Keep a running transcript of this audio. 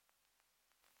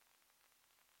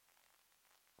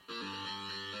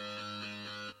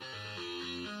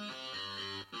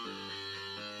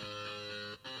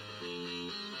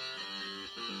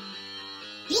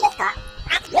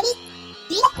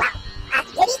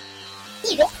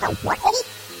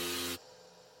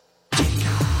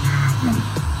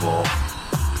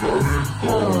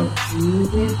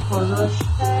し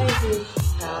たいです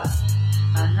か？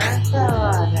あなた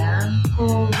は乱行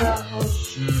が欲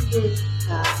しいです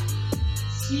か？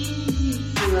真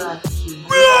実は君が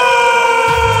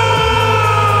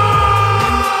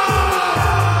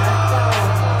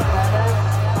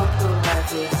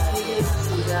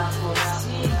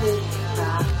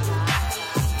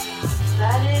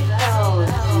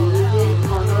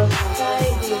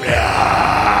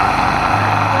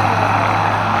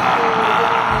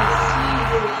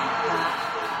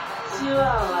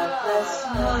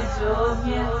静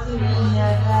脈に流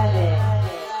れ、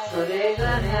それが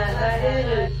流れる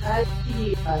限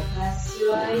り私は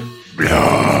生きてい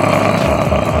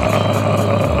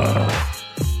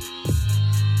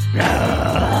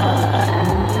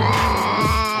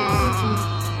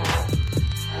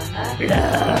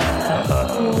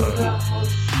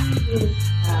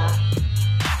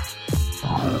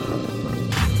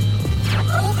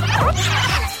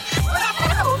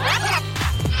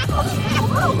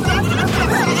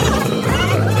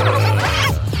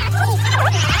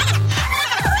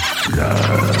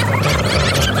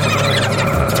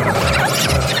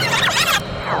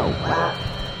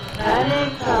誰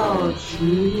かを銃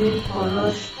で殺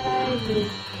したいです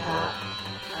か？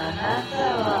あなた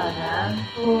は乱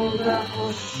行が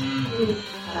欲しいです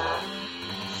か？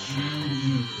真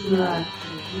実は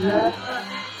君が